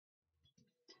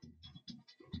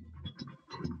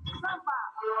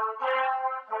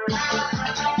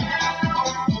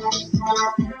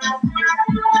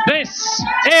This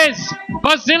is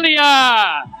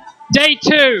Buzzilia, Day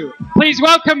 2. Please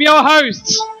welcome your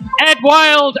hosts, Ed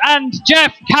Wild and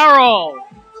Jeff Carroll.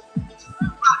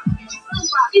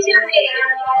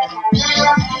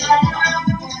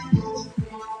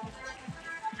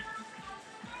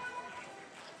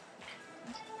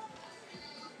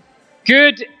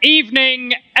 Good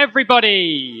evening,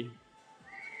 everybody.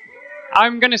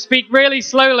 I'm going to speak really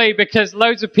slowly because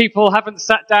loads of people haven't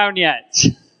sat down yet.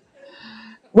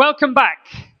 Welcome back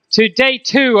to Day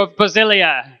 2 of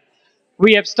Buzzilia.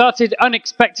 We have started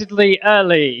unexpectedly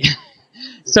early.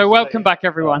 So welcome back,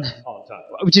 everyone. On time.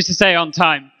 Which is to say, on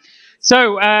time.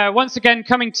 So once again,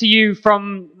 coming to you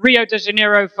from Rio de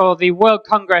Janiero for the World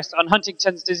Congress on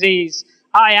Huntington's disease,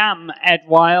 I am Ed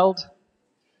Wild.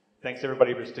 Thanks,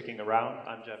 everybody, for sticking around.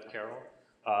 I'm Jeff Carroll.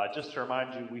 Just to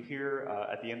remind you, we're here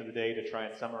at the end of the day to try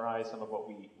and summarize some of what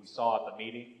we saw at the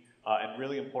meeting, and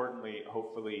really importantly,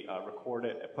 hopefully record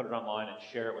it, put it online, and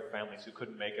share it with families who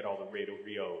couldn't make it all the way to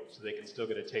Rio, so they can still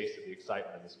get a taste of the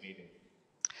excitement of this meeting.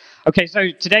 Okay,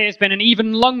 so today has been an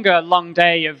even longer long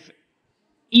day of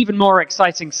even more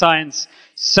exciting science.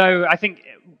 So I think,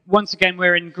 once again,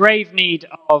 we're in grave need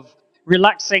of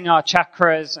relaxing our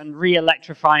chakras and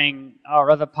re-electrifying our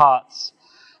other parts.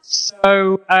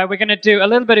 So we're going to do a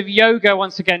little bit of yoga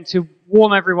once again to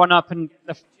warm everyone up and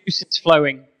the juices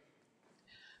flowing.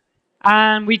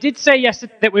 And we did say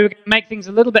yesterday that we were going to make things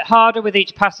a little bit harder with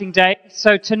each passing day.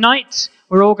 So tonight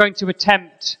we're all going to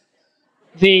attempt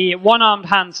the one-armed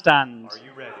handstand. Are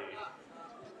you ready?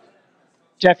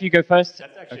 Jeff, you go first.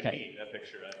 That's actually me, that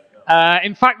picture.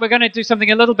 In fact, we're going to do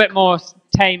something a little bit more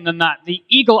tame than that. The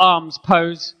eagle arms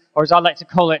pose, or as I like to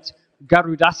call it,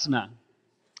 Garudasana.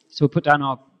 So we'll put down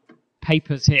our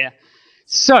papers here.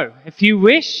 So, if you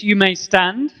wish, you may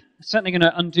stand. I'm certainly going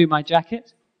to undo my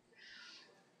jacket.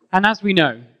 And as we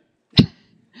know,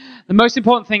 the most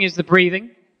important thing is the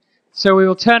breathing. So we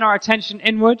will turn our attention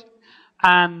inward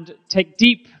and take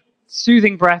deep,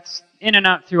 soothing breaths in and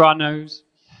out through our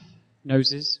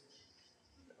noses.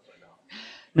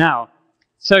 Now,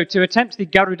 so to attempt the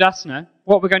Garudasana,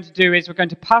 what we're going to do is we're going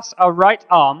to pass our right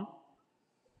arm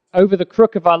over the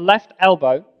crook of our left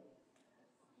elbow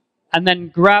and then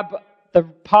grab the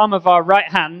palm of our right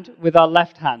hand with our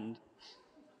left hand.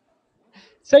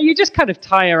 So you just kind of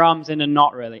tie your arms in a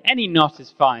knot, really. Any knot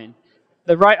is fine.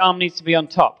 The right arm needs to be on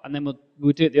top, and then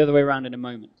we'll do it the other way around in a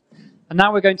moment. And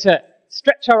now we're going to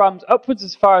stretch our arms upwards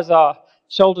as far as our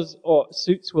shoulders or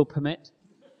suits will permit.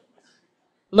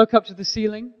 Look up to the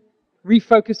ceiling,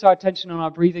 refocus our attention on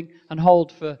our breathing, and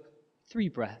hold for 3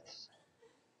 breaths.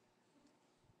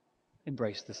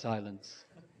 Embrace the silence.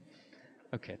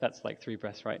 Okay, that's like 3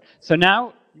 breaths, right? So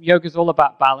now, yoga's all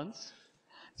about balance.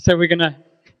 So we're going to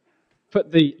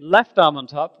put the left arm on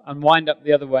top and wind up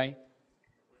the other way.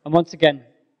 And once again,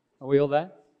 are we all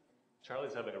there?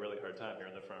 Charlie's having a really hard time here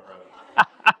in the front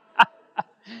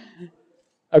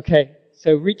row. Okay,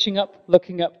 so reaching up,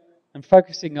 looking up, and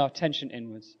focusing our attention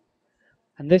inwards.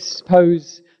 And this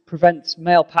pose prevents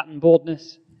male pattern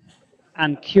baldness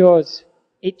and cures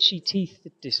itchy teeth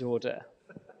disorder.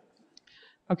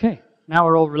 Okay, now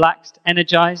we're all relaxed,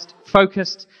 energized,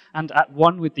 focused, and at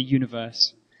one with the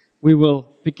universe. We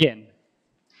will begin.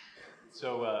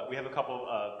 So we have a couple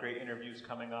of great interviews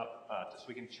coming up, so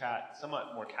we can chat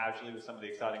somewhat more casually with some of the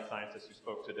exciting scientists who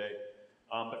spoke today.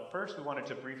 But first, we wanted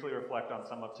to briefly reflect on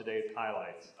some of today's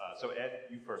highlights. So Ed,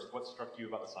 you first. What struck you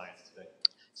about the science today?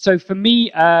 So for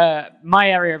me,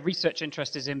 my area of research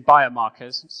interest is in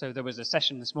biomarkers. So there was a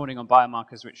session this morning on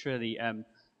biomarkers which really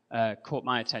caught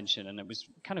my attention, and it was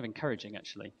kind of encouraging,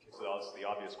 actually. So that's the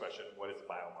obvious question. What is a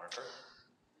biomarker?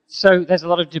 So there's a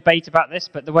lot of debate about this,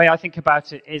 but the way I think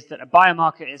about it is that a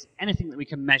biomarker is anything that we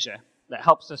can measure that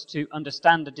helps us to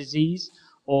understand a disease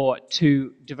or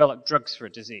to develop drugs for a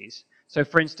disease. So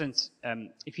for instance,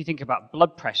 if you think about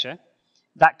blood pressure,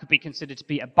 that could be considered to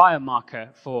be a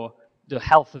biomarker for the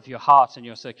health of your heart and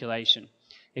your circulation.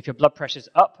 If your blood pressure's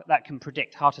up, that can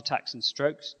predict heart attacks and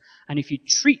strokes. And if you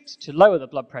treat to lower the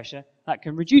blood pressure, that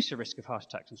can reduce the risk of heart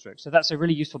attacks and strokes. So that's a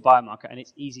really useful biomarker, and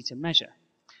it's easy to measure.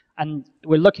 And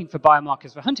we're looking for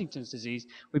biomarkers for Huntington's disease.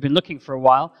 We've been looking for a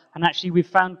while, and actually we've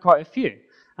found quite a few.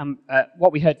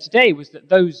 What we heard today was that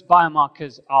those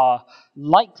biomarkers are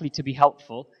likely to be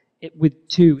helpful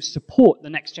to support the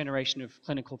next generation of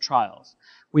clinical trials.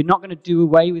 We're not going to do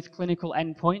away with clinical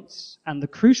endpoints, and the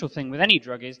crucial thing with any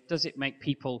drug is, does it make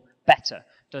people better?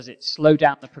 Does it slow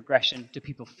down the progression? Do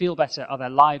people feel better? Are their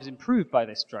lives improved by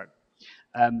this drug?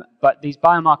 But these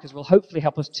biomarkers will hopefully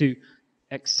help us to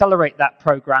accelerate that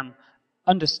program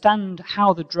understand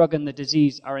how the drug and the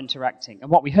disease are interacting.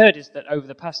 And what we heard is that over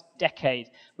the past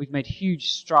decade, we've made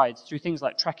huge strides through things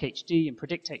like Track HD and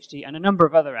Predict HD and a number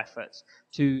of other efforts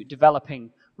to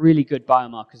developing really good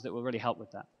biomarkers that will really help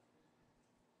with that.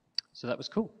 So that was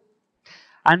cool.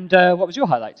 And what was your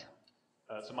highlight?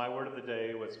 So my word of the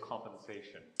day was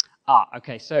compensation.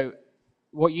 Okay. So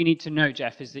what you need to know,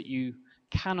 Jeff, is that you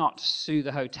cannot sue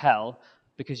the hotel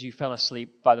because you fell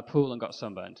asleep by the pool and got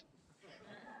sunburned.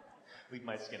 Leave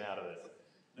my skin out of this.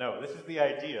 No, this is the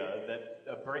idea that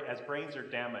as brains are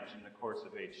damaged in the course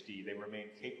of HD, they remain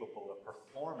capable of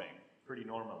performing pretty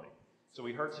normally. So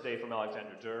we heard today from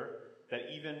Alexander Durr that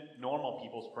even normal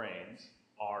people's brains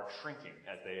are shrinking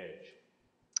as they age.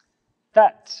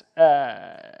 That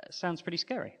sounds pretty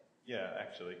scary. Yeah,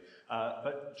 actually.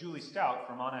 But Julie Stout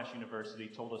from Monash University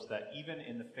told us that even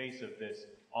in the face of this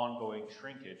ongoing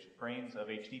shrinkage, brains of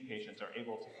HD patients are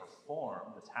able to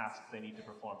perform the tasks they need to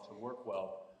perform to work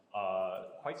well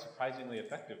quite surprisingly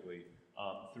effectively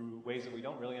through ways that we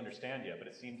don't really understand yet, but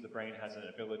it seems the brain has an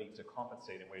ability to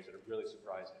compensate in ways that are really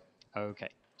surprising. Okay,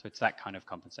 so it's that kind of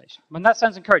compensation. And that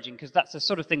sounds encouraging because that's the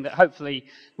sort of thing that hopefully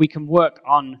we can work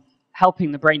on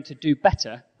helping the brain to do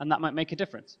better, and that might make a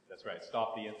difference. That's right.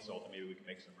 Stop the insult, and maybe we can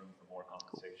make some room for more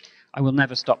compensation. Cool. I will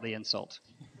never stop the insult.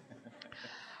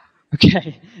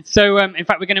 Okay, so in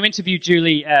fact, we're going to interview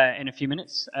Julie in a few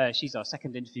minutes. She's our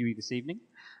second interviewee this evening.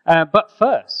 But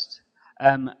first,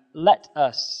 let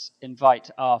us invite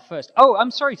our first... Oh,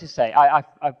 I'm sorry to say, I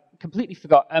completely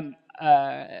forgot.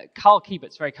 Carl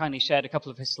Kiebert's very kindly shared a couple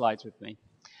of his slides with me.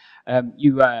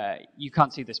 You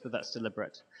can't see this, but that's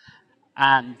deliberate.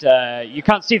 And you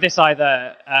can't see this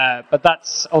either, but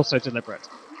that's also deliberate.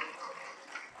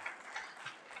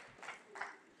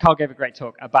 Carl gave a great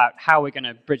talk about how we're going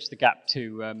to bridge the gap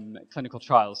to clinical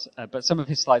trials, but some of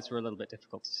his slides were a little bit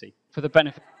difficult to see for the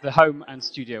benefit of the home and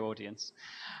studio audience.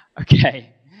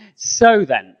 Okay, so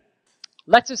then,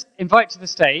 let us invite to the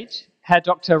stage Herr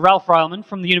Dr. Ralph Reilman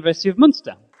from the University of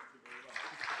Munster.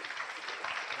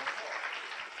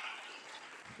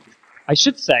 I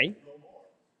should say,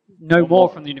 no more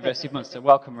from the University of Munster.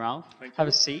 Welcome, Ralph. Have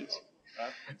a seat.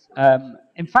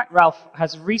 In fact, Ralph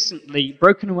has recently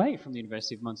broken away from the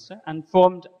University of Munster and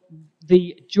formed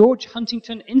the George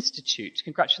Huntington Institute.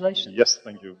 Congratulations. Yes,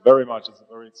 thank you very much. It's a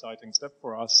very exciting step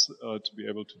for us to be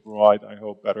able to provide, I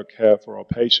hope, better care for our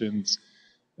patients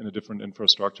in a different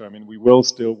infrastructure. I mean, we will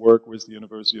still work with the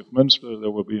University of Munster.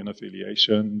 There will be an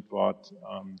affiliation, but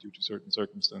due to certain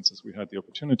circumstances, we had the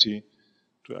opportunity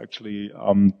to actually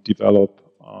develop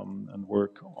and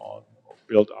work on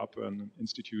build up an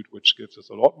institute which gives us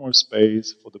a lot more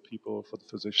space for the people, for the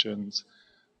physicians,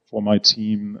 for my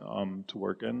team to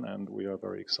work in, and we are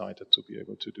very excited to be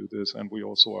able to do this. And we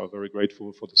also are very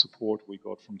grateful for the support we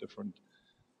got from different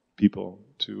people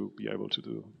to be able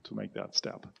to make that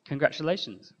step.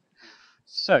 Congratulations.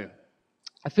 So,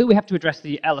 I feel we have to address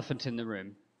the elephant in the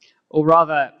room, or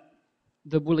rather,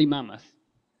 the woolly mammoth.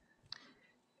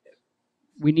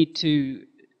 We need to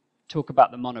talk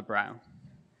about the monobrow.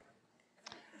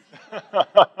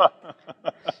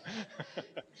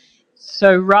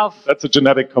 So, Ralph... That's a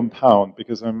genetic compound,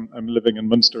 because I'm living in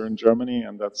Münster in Germany,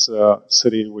 and that's a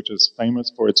city which is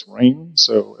famous for its rain.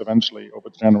 So eventually, over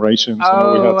generations, we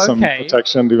had some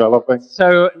protection developing.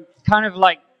 So, kind of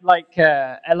like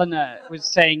Eleanor was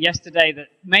saying yesterday, that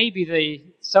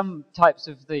maybe some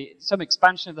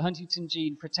expansion of the Huntington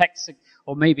gene protects,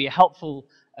 or maybe a helpful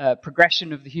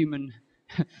progression of the human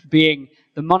being.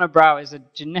 The monobrow is a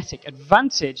genetic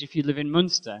advantage if you live in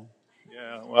Münster.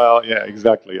 Yeah, well, yeah,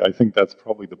 exactly. I think that's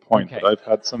probably the point. Okay. But I've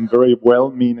had some very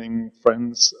well-meaning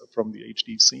friends from the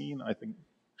HD scene. I think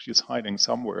she's hiding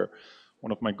somewhere.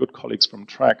 One of my good colleagues from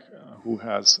Track, who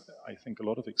has, I think, a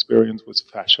lot of experience with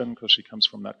fashion, because she comes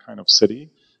from that kind of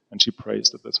city, and she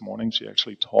praised it this morning. She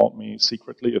actually taught me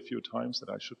secretly a few times that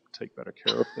I should take better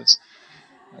care of this.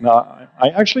 And I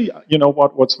actually, you know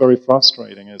what's very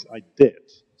frustrating is I did.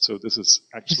 So this is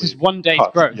actually... This is one day's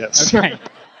growth. Yes. Okay.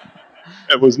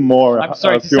 It was more I'm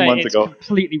sorry a few to say months ago. It's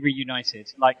completely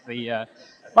reunited, like the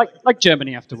like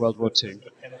Germany after World War II.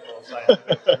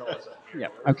 Yeah.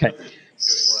 Okay.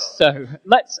 So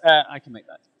let's. I can make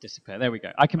that disappear. There we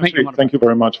go. I can make. Actually, thank you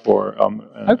very much for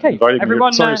inviting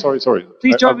everyone, me. Sorry.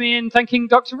 Please join me in thanking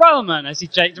Dr. Reilman as he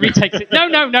retakes it.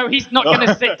 No. He's not going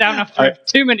to sit down after a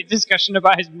 2-minute discussion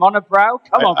about his monobrow.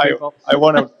 Come on, people. I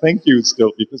want to thank you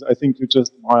still, because I think you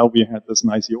just, while we had this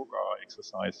nice yoga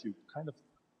exercise, you kind of,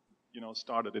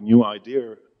 started a new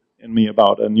idea in me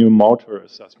about a new motor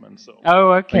assessment. So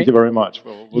thank you very much.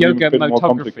 Yoga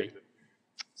motography.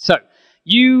 So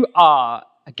you are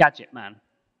a gadget man,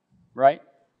 right?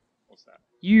 What's that?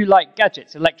 You like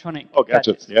gadgets, electronic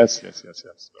gadgets. Yes.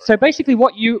 So basically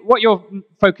what your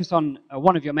focus on,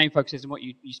 one of your main focuses and what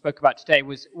you spoke about today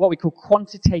was what we call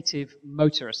quantitative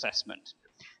motor assessment.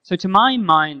 So to my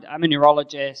mind, I'm a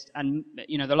neurologist, and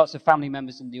there are lots of family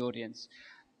members in the audience.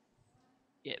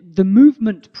 The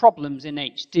movement problems in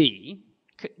HD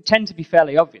tend to be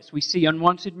fairly obvious. We see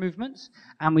unwanted movements,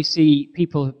 and we see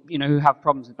people, who have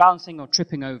problems with balancing or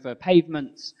tripping over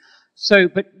pavements. So,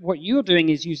 but what you're doing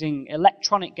is using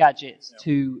electronic gadgets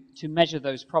to measure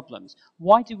those problems.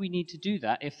 Why do we need to do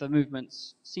that if the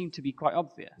movements seem to be quite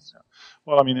obvious?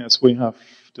 Well, I mean, as we have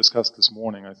discussed this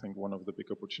morning, I think one of the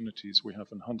big opportunities we have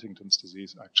in Huntington's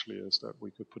disease actually is that we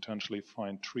could potentially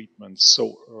find treatments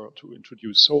to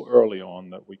introduce so early on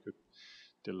that we could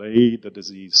delay the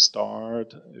disease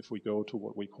start if we go to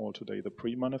what we call today the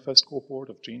pre-manifest cohort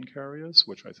of gene carriers,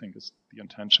 which I think is the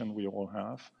intention we all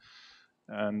have.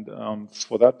 And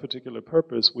for that particular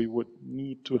purpose, we would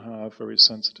need to have very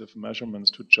sensitive measurements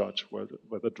to judge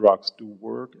whether drugs do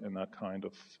work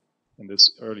in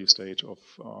this early stage of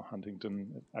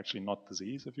Huntington, actually not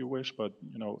disease, if you wish, but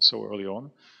so early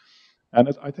on. And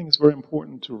I think it's very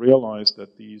important to realize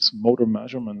that these motor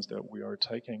measurements that we are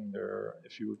taking there,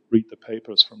 if you read the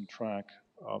papers from TRACK,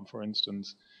 for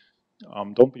instance,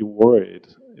 don't be worried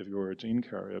if you're a gene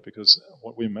carrier, because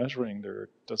what we're measuring there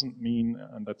doesn't mean,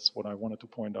 and that's what I wanted to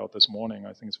point out this morning,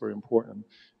 I think it's very important,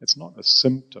 it's not a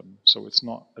symptom, so it's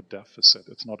not a deficit,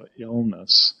 it's not an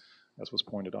illness, as was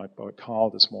pointed out by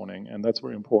Carl this morning, and that's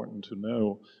very important to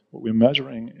know. What we're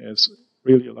measuring is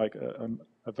really like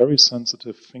a very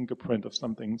sensitive fingerprint of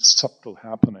something subtle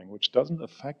happening, which doesn't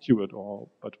affect you at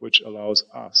all, but which allows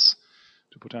us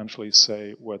to potentially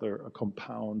say whether a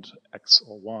compound X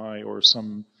or Y or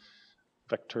some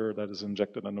vector that is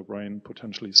injected in the brain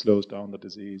potentially slows down the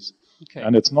disease. Okay.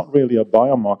 And it's not really a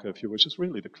biomarker, if you wish, it's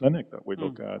really the clinic that we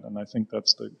look at, and I think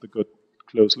that's the good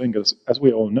close link. As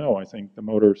we all know, I think the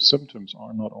motor symptoms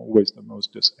are not always the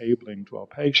most disabling to our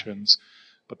patients,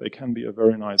 but they can be a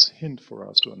very nice hint for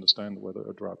us to understand whether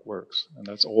a drug works, and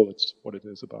that's what it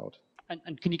is about.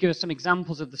 And can you give us some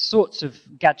examples of the sorts of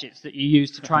gadgets that you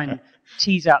use to try and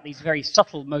tease out these very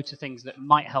subtle motor things that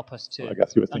might help us to understand it? I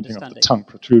guess you were thinking of the tongue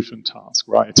protrusion task,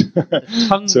 right? The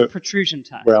tongue protrusion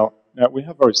task. Well, yeah, we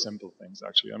have very simple things,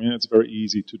 actually. I mean, it's very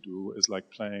easy to do. It's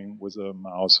like playing with a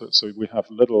mouse. So we have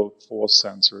little force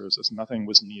sensors. It's nothing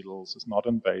with needles. It's not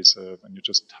invasive. And you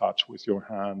just touch with your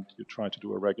hand. You try to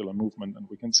do a regular movement. And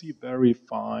we can see very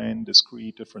fine,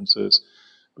 discrete differences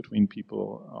between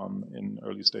people in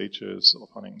early stages of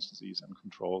Huntington's disease and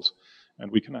controls.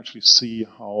 And we can actually see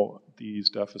how these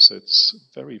deficits,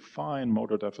 very fine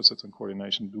motor deficits and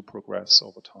coordination, do progress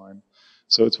over time.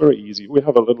 So it's very easy. We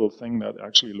have a little thing that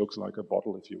actually looks like a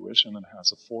bottle, if you wish, and it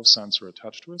has a force sensor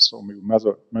attached to it. So we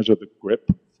measure the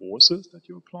grip forces that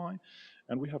you apply,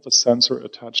 and we have a sensor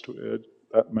attached to it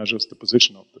that measures the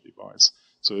position of the device.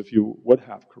 So if you would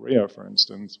have chorea, for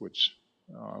instance, which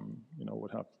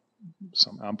would have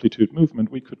some amplitude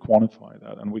movement, we could quantify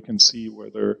that, and we can see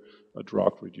whether a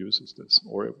drug reduces this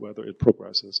or whether it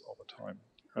progresses over time,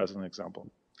 as an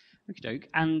example. Okey-doke.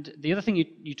 And the other thing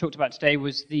you talked about today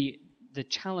was the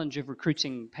challenge of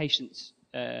recruiting patients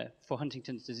for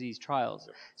Huntington's disease trials.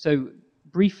 Yeah. So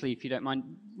briefly, if you don't mind,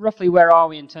 roughly where are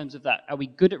we in terms of that? Are we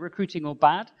good at recruiting or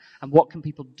bad? And what can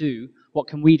people do? What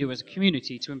can we do as a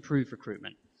community to improve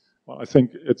recruitment? Well, I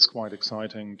think it's quite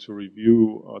exciting to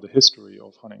review the history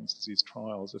of Huntington's disease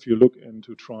trials. If you look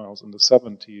into trials in the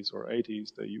 70s or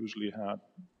 80s, they usually had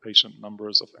patient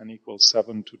numbers of n equals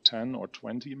 7 to 10 or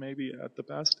 20 maybe at the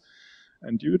best.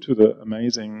 And due to the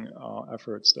amazing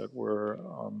efforts that were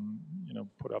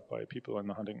put up by people in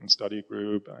the Huntington Study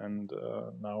Group and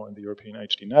now in the European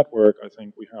HD Network, I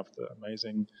think we have the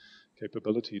amazing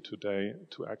capability today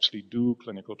to actually do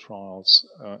clinical trials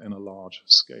in a large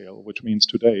scale, which means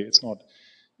today it's not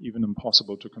even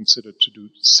impossible to consider to do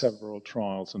several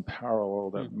trials in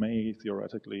parallel that may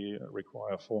theoretically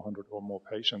require 400 or more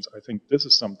patients. I think this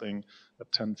is something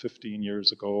that 10, 15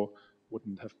 years ago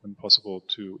wouldn't have been possible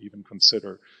to even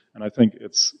consider. And I think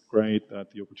it's great that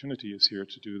the opportunity is here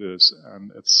to do this,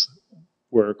 and it's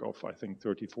work of, I think,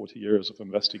 30, 40 years of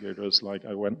investigators, like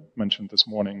I mentioned this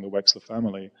morning, the Wexler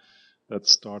family, that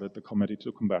started the Committee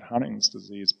to Combat Huntington's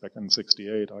Disease back in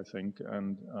 '68, I think,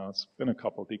 and it's been a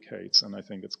couple of decades, and I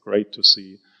think it's great to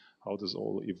see how this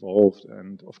all evolved.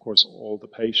 And of course, all the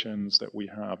patients that we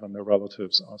have and their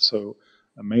relatives are so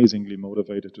amazingly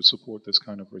motivated to support this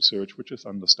kind of research, which is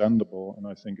understandable. And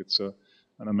I think it's an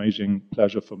amazing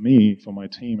pleasure for me, for my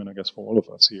team, and I guess for all of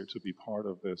us here to be part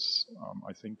of this,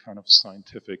 I think, kind of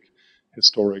scientific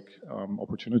historic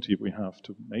opportunity we have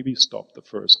to maybe stop the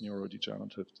first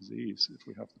neurodegenerative disease if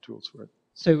we have the tools for it.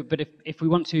 So, but if we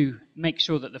want to make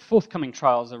sure that the forthcoming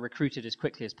trials are recruited as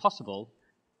quickly as possible,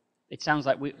 it sounds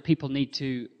like people need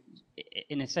to,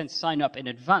 in a sense, sign up in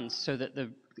advance so that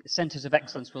the centers of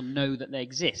excellence will know that they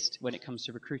exist when it comes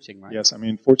to recruiting, right? Yes, I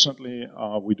mean, fortunately,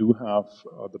 we do have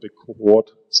the big cohort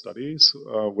studies,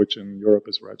 which in Europe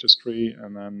is registry,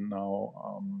 and then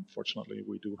now, fortunately,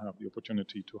 we do have the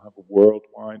opportunity to have a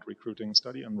worldwide recruiting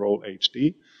study, Enroll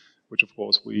HD, which of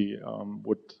course we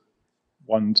would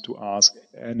want to ask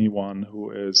anyone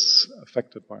who is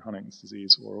affected by Huntington's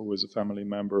disease or who is a family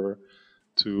member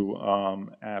to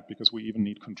add, because we even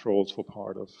need controls for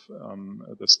part of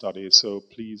the study. So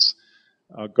please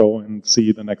go and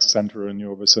see the next center in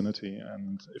your vicinity.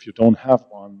 And if you don't have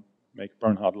one, make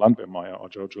Bernhard Landwehrmeyer or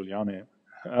Joe Giuliani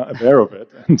aware of it,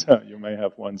 and you may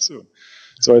have one soon.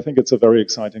 So I think it's a very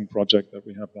exciting project that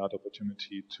we have that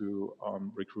opportunity to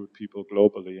recruit people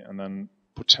globally and then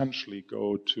potentially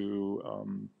go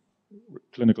to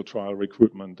clinical trial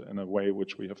recruitment in a way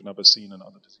which we have never seen in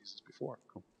other diseases before.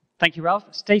 Cool. Thank you, Ralph.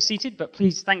 Stay seated, but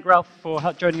please thank Ralph for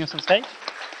joining us on stage.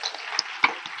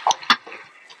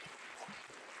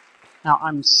 Now,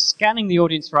 I'm scanning the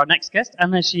audience for our next guest,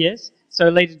 and there she is. So,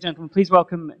 ladies and gentlemen, please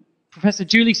welcome Professor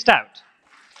Julie Stout.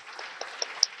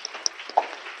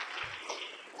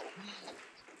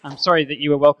 I'm sorry that you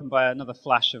were welcomed by another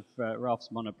flash of Ralph's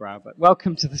monobrow, but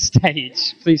welcome to the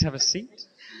stage. Please have a seat.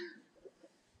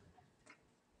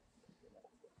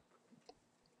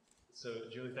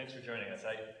 So, Julie, thanks for joining us.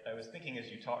 I was thinking as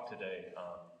you talked today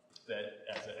that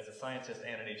as a scientist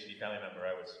and an HD family member,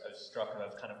 I was struck, and I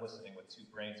was kind of listening with two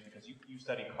brains, because you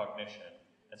study cognition.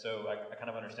 And so I kind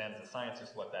of understand as a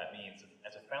scientist what that means. And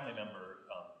as a family member,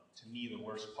 to me, the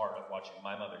worst part of watching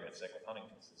my mother get sick with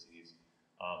Huntington's disease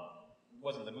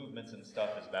wasn't the movements and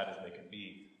stuff, as bad as they can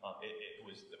be. It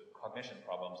was the cognition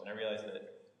problems. And I realized that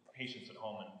patients at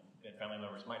home and family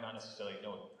members might not necessarily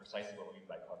know precisely what we mean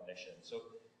by cognition. So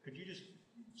could you just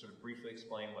sort of briefly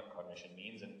explain what cognition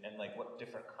means and like what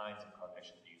different kinds of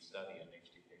cognition do you study in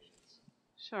HD patients?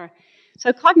 Sure.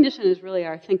 So cognition is really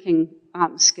our thinking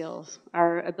skills,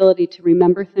 our ability to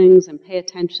remember things and pay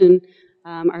attention,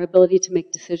 our ability to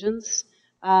make decisions,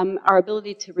 our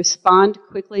ability to respond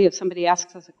quickly if somebody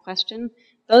asks us a question.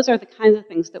 Those are the kinds of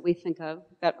things that we think of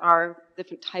that are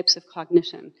different types of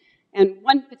cognition. And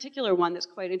one particular one that's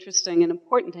quite interesting and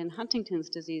important in Huntington's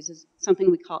disease is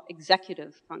something we call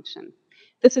executive function.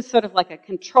 This is sort of like a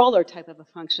controller type of a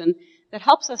function that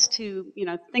helps us to,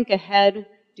 think ahead,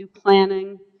 do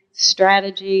planning,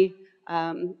 strategy,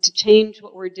 to change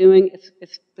what we're doing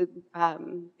if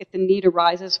the need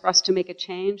arises for us to make a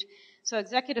change. So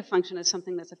executive function is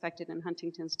something that's affected in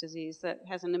Huntington's disease that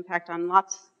has an impact on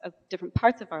lots of different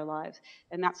parts of our lives,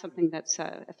 and that's something that's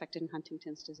affected in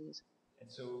Huntington's disease. And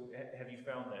so have you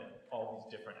found that all these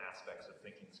different aspects of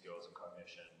thinking skills and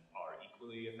cognition are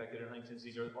equally affected in Huntington's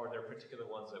disease, or are there particular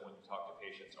ones that when you talk to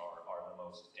patients are the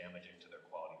most damaging to their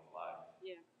quality of life?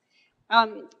 Yeah.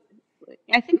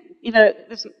 I think,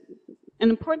 there's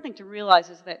an important thing to realize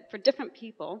is that for different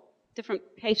people, different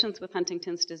patients with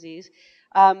Huntington's disease,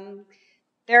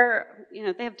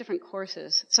 they have different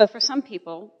courses. So for some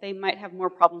people, they might have more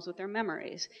problems with their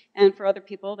memories. And for other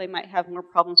people, they might have more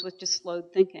problems with just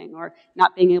slowed thinking or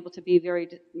not being able to be very,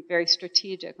 very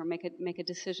strategic or make a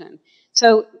decision.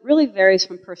 So it really varies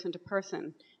from person to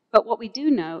person. But what we do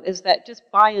know is that just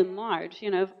by and large,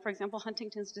 for example,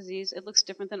 Huntington's disease, it looks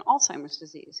different than Alzheimer's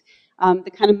disease. The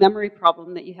kind of memory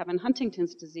problem that you have in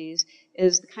Huntington's disease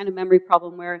is the kind of memory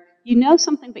problem where you know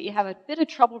something, but you have a bit of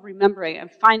trouble remembering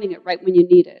and finding it right when you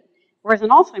need it. Whereas in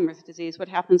Alzheimer's disease, what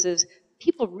happens is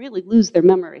people really lose their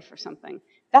memory for something.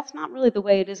 That's not really the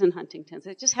way it is in Huntington's.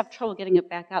 They just have trouble getting it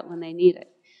back out when they need it.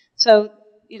 So,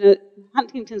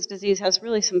 Huntington's disease has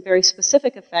really some very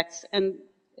specific effects, and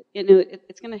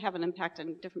it's going to have an impact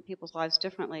on different people's lives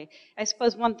differently. I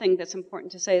suppose one thing that's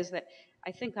important to say is that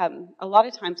I think a lot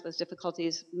of times those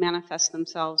difficulties manifest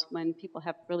themselves when people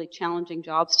have really challenging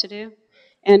jobs to do.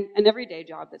 And an everyday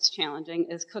job that's challenging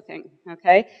is cooking,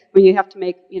 okay? When you have to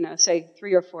make, say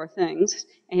 3 or 4 things,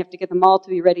 and you have to get them all to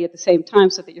be ready at the same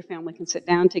time so that your family can sit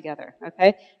down together, okay?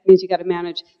 It means you got to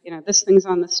manage, this thing's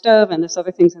on the stove and this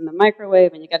other thing's in the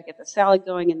microwave, and you got to get the salad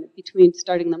going in between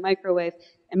starting the microwave.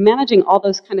 And managing all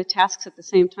those kind of tasks at the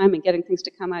same time and getting things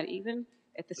to come out even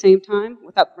at the same time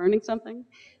without burning something,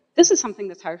 this is something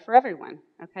that's hard for everyone,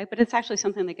 okay? But it's actually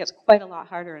something that gets quite a lot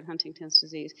harder in Huntington's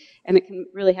disease, and it can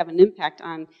really have an impact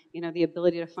on, the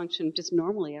ability to function just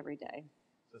normally every day.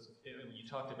 So you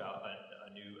talked about a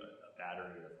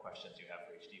battery of questions you have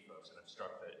for HD folks, and I'm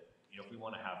struck that, if we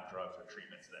want to have drugs or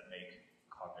treatments that make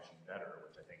cognition better,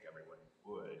 which I think everyone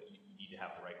would, you need to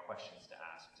have the right questions to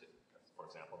ask, for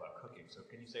example, about cooking. So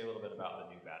can you say a little bit about the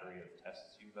new battery of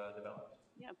tests you've developed?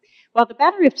 Yeah. Well, the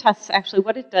battery of tests, actually,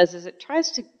 what it does is it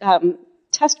tries to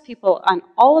test people on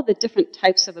all of the different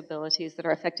types of abilities that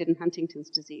are affected in Huntington's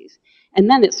disease. And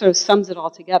then it sort of sums it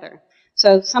all together.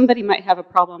 So somebody might have a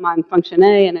problem on function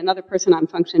A, and another person on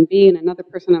function B, and another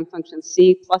person on function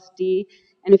C plus D.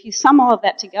 And if you sum all of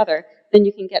that together, then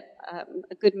you can get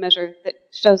a good measure that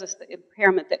shows us the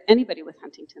impairment that anybody with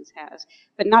Huntington's has.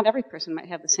 But not every person might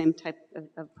have the same type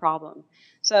of problem.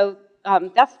 So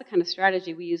that's the kind of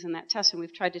strategy we use in that test, and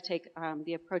we've tried to take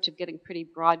the approach of getting pretty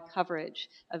broad coverage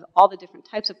of all the different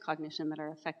types of cognition that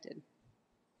are affected.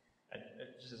 And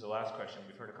just as a last question,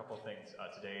 we've heard a couple of things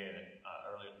today and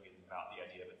earlier about the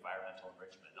idea of environmental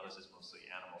enrichment. Now, this is mostly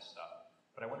animal stuff,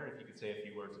 but I wonder if you could say a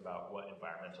few words about what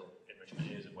environmental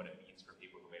enrichment is and what it means for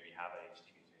people who maybe have an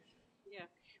HD mutation. Yeah.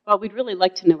 Well, we'd really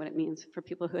like to know what it means for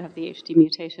people who have the HD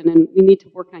mutation, and we need to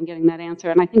work on getting that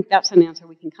answer. And I think that's an answer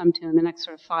we can come to in the next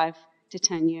sort of 5 to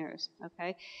 10 years,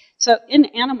 okay? So in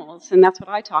animals, and that's what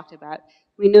I talked about,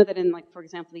 we know that in, like, for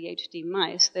example, the HD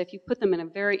mice, that if you put them in a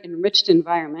very enriched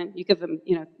environment, you give them,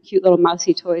 cute little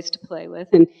mousy toys to play with,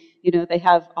 and, they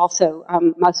have also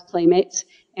mouse playmates,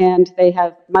 and they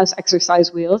have mouse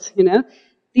exercise wheels,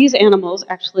 These animals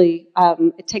actually,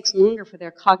 it takes longer for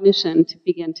their cognition to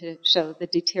begin to show the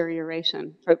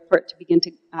deterioration, for it to begin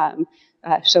to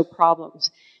show problems.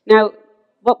 Now,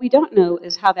 what we don't know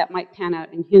is how that might pan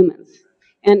out in humans.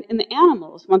 And in the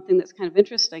animals, one thing that's kind of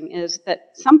interesting is that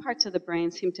some parts of the brain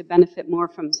seem to benefit more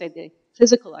from, say, the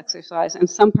physical exercise, and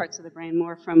some parts of the brain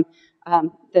more from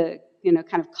the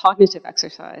kind of cognitive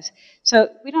exercise. So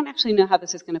we don't actually know how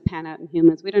this is going to pan out in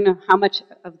humans. We don't know how much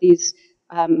of these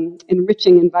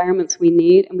enriching environments we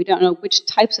need, and we don't know which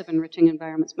types of enriching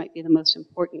environments might be the most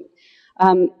important.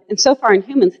 And so far in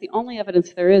humans, the only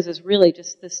evidence there is really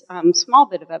just this small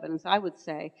bit of evidence, I would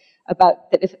say,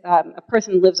 about that if a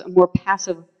person lives a more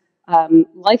passive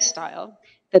lifestyle,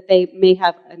 that they may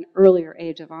have an earlier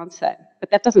age of onset.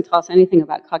 But that doesn't tell us anything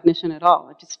about cognition at all.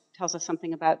 It just tells us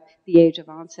something about the age of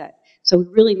onset. So we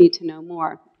really need to know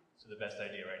more. So the best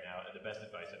idea right now, the best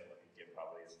advice anyone can give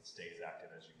probably is stay as active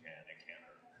as you can. It can't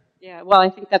hurt. Yeah, well, I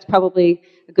think that's probably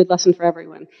a good lesson for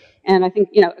everyone. And I think,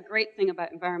 a great thing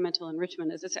about environmental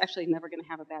enrichment is it's actually never going to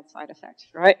have a bad side effect,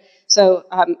 right? So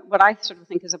what I sort of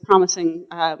think is a promising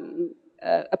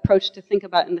approach to think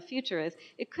about in the future is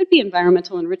it could be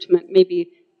environmental enrichment, maybe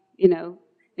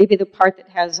the part that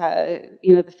has,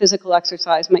 the physical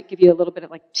exercise might give you a little bit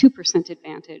of like 2%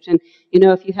 advantage. And,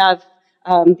 if you have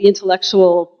the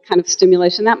intellectual kind of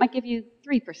stimulation, that might give you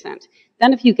 3%.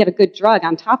 Then if you get a good drug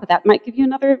on top of that, it might give you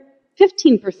another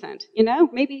 15%,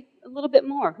 maybe a little bit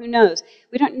more, who knows?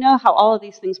 We don't know how all of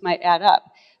these things might add up,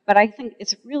 but I think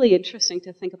it's really interesting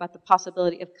to think about the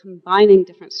possibility of combining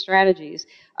different strategies,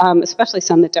 especially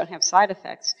some that don't have side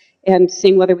effects, and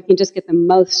seeing whether we can just get the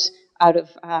most out of,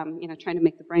 trying to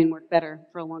make the brain work better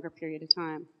for a longer period of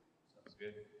time. Sounds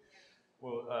good.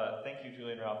 Well, thank you,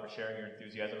 Julie and Ralph, for sharing your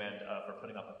enthusiasm and for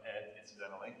putting up with Ed,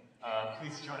 incidentally.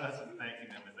 Please join us in thanking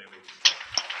them as they leave.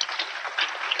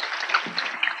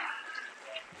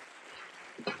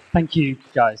 Thank you,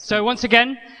 guys. So once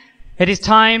again, it is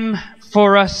time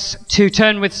for us to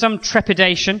turn with some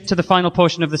trepidation to the final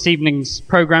portion of this evening's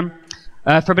program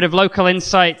for a bit of local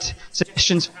insight,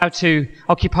 suggestions for how to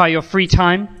occupy your free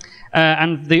time,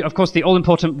 and, of course, the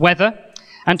all-important weather.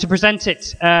 And to present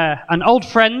it, an old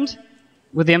friend,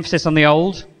 with the emphasis on the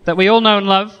old, that we all know and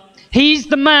love. He's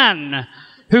the man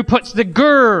who puts the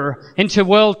grrr into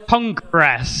World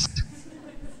Congress.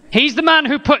 He's the man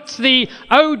who puts the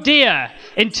oh dear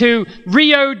into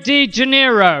Rio de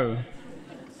Janiero.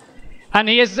 And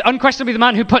he is unquestionably the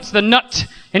man who puts the nut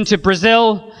into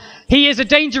Brazil. He is a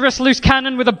dangerous loose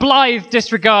cannon with a blithe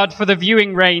disregard for the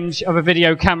viewing range of a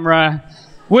video camera.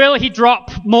 Will he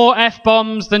drop more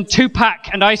F-bombs than Tupac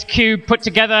and Ice Cube put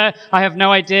together? I have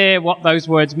no idea what those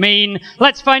words mean.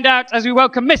 Let's find out as we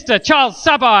welcome Mr. Charles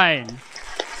Sabine.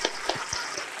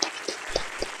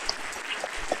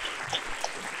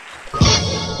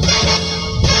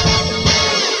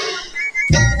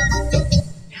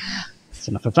 That's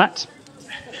enough of that.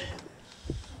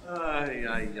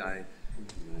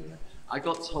 I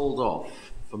got told off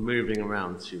for moving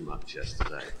around too much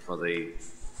yesterday for the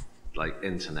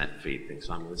internet feed thing,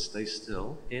 so I'm going to stay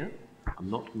still here. I'm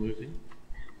not moving.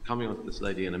 Coming on to this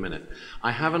lady in a minute.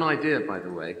 I have an idea, by the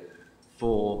way,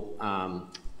 for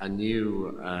a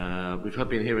new. We've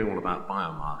been hearing all about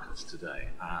biomarkers today.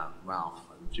 Ralph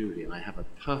and Julie, and I have a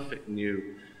perfect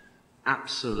new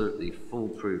absolutely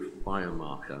foolproof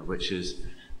biomarker, which is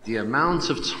the amount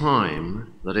of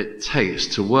time that it takes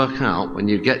to work out when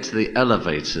you get to the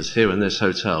elevators here in this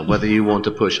hotel, whether you want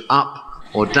to push up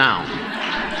or down.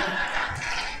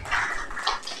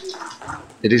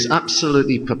 It is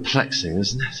absolutely perplexing,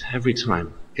 isn't it? Every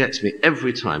time. Gets me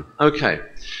every time. Okay.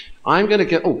 I'm going to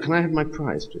get... Oh, can I have my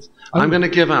prize, please? I'm going to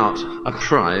give out a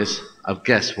prize of,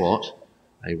 guess what?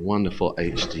 A wonderful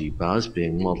HD Buzz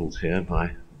being modelled here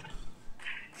by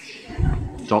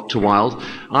Dr. Wilde.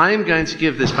 I'm going to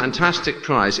give this fantastic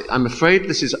prize. I'm afraid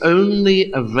this is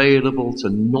only available to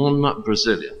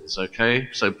non-Brazilians, okay?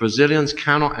 So Brazilians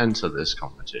cannot enter this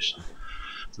competition.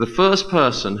 The first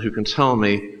person who can tell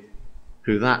me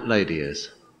who that lady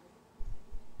is.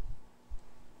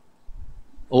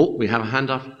 Oh, we have a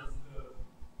hand up.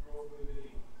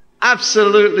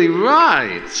 Absolutely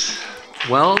right.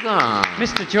 Well done.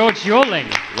 Mr. George Yorling.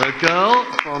 The girl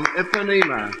from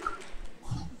Ipanema.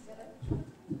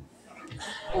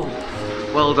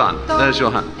 Well done. There's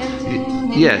your hand.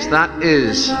 Yes, that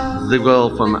is the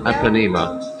girl from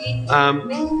Ipanema.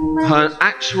 Her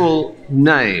actual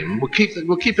name, we'll keep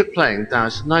it playing down.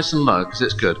 It's nice and low because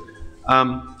it's good.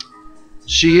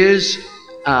 She is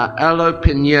Elo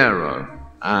Pinheiro,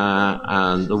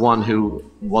 and the one who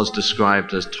was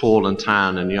described as tall and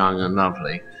tan and young and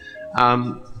lovely.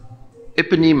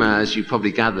 Ipanema, as you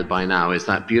probably gathered by now, is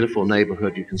that beautiful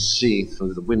neighborhood you can see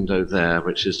through the window there,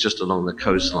 which is just along the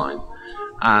coastline.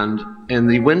 And in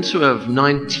the winter of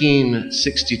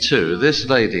 1962, this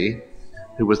lady,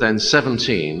 who was then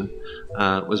 17,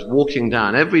 was walking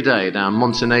down every day down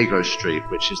Montenegro Street,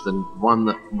 which is the one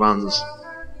that runs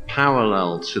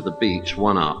parallel to the beach,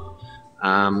 one up.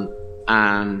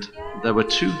 And there were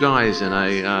two guys in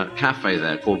a cafe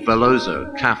there called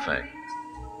Veloso Cafe,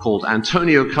 called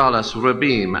Antonio Carlos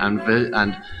Rabim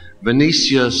and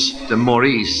Vinicius de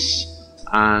Moris,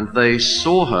 and they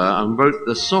saw her and wrote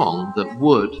the song that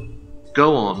would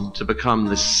go on to become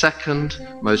the second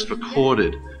most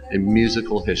recorded in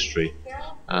musical history,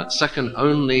 second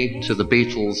only to the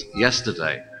Beatles'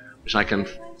 Yesterday, which I can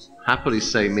happily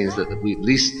say means that at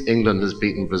least England has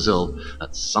beaten Brazil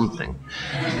at something,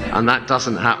 and that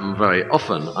doesn't happen very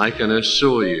often, I can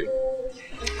assure you.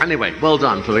 Anyway, well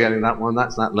done for getting that one.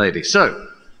 That's that lady. So,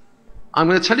 I'm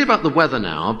going to tell you about the weather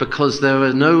now, because there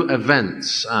are no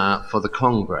events for the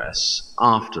Congress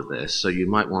after this, so you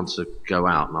might want to go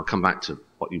out, and I'll come back to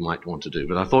what you might want to do.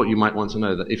 But I thought you might want to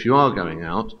know that if you are going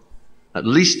out, at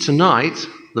least tonight,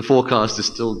 the forecast is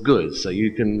still good, so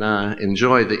you can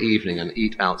enjoy the evening and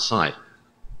eat outside.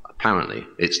 Apparently,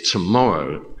 it's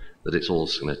tomorrow that it's all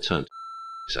going to turn to,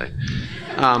 say.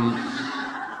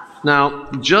 Now,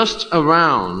 just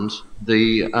around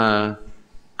the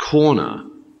corner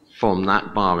from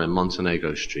that bar in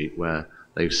Montenegro Street where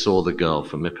they saw the girl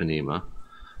from Ipanema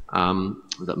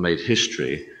that made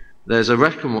history, there's a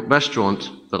restaurant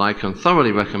that I can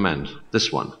thoroughly recommend,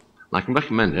 this one. And I can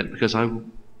recommend it because I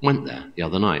went there the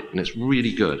other night, and it's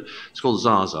really good. It's called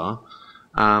Zaza.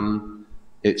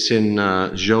 It's in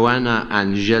Joana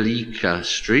Angelica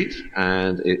Street,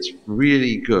 and it's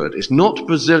really good. It's not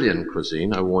Brazilian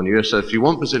cuisine, I warn you. So if you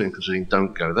want Brazilian cuisine,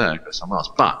 don't go there, go somewhere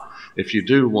else. But if you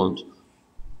do want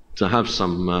to have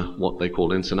some what they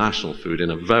call international food in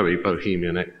a very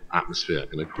bohemian atmosphere,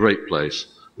 in a great place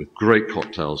with great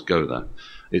cocktails, go there.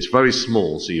 It's very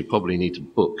small, so you probably need to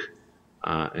book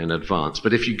in advance.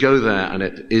 But if you go there and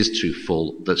it is too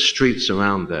full, the streets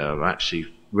around there are actually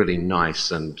really nice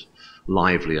and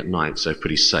lively at night, so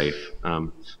pretty safe,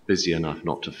 busy enough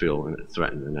not to feel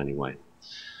threatened in any way.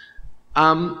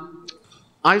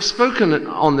 I've spoken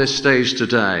on this stage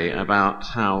today about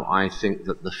how I think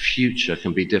that the future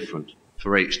can be different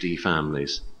for HD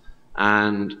families.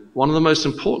 And one of the most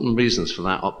important reasons for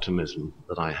that optimism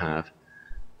that I have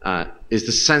is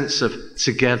the sense of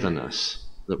togetherness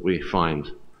that we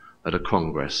find at a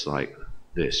Congress like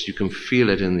this. You can feel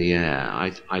it in the air.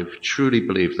 I truly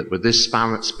believe that with this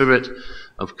spirit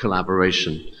of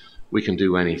collaboration, we can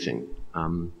do anything.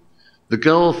 The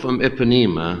girl from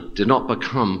Ipanema did not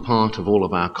become part of all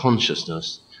of our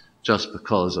consciousness just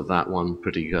because of that one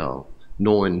pretty girl,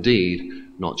 nor indeed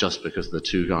not just because of the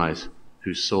two guys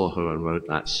who saw her and wrote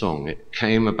that song. It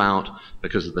came about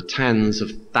because of the tens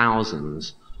of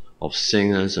thousands of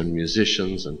singers and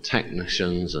musicians and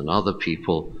technicians and other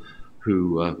people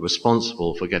who were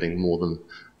responsible for getting more than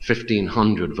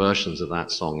 1,500 versions of that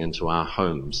song into our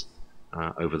homes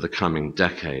over the coming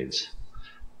decades.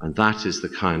 And that is the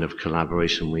kind of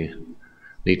collaboration we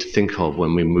need to think of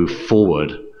when we move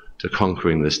forward to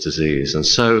conquering this disease. And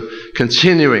so,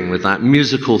 continuing with that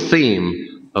musical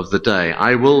theme of the day,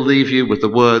 I will leave you with the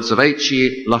words of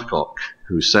H.E. Lucknock,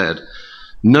 who said,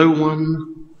 "No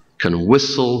one can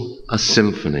whistle a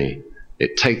symphony.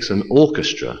 It takes an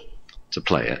orchestra to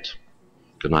play it."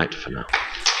 Good night for now.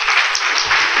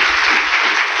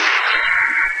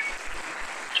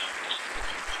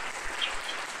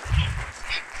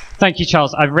 Thank you,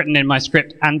 Charles. I've written in my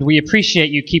script, and we appreciate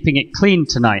you keeping it clean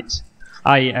tonight.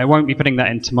 I won't be putting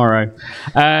that in tomorrow.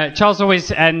 Charles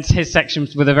always ends his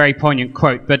sections with a very poignant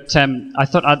quote, but I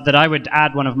thought that I would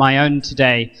add one of my own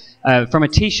today from a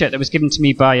T-shirt that was given to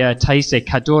me by Thaise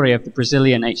Kadori of the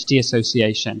Brazilian HD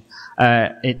Association,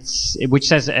 which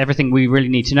says everything we really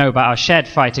need to know about our shared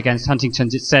fight against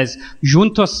Huntington's. It says,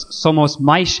 "Juntos somos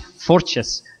mais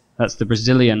fortes." That's the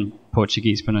Brazilian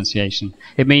Portuguese pronunciation.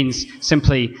 It means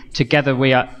simply, together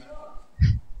we are...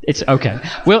 It's okay.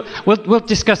 We'll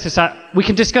discuss this we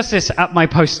can discuss this at my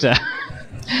poster.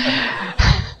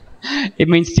 It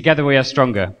means together we are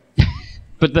stronger.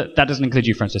 But that doesn't include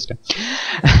you, Francisco.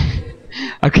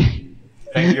 Okay.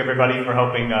 Thank you, everybody, for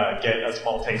helping get a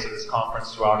small taste of this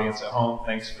conference to our audience at home.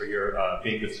 Thanks for your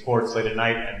being good sports late at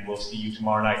night, and we'll see you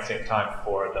tomorrow night, same time,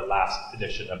 for the last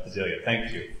edition of Buzzilia.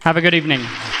 Thank you. Have a good evening.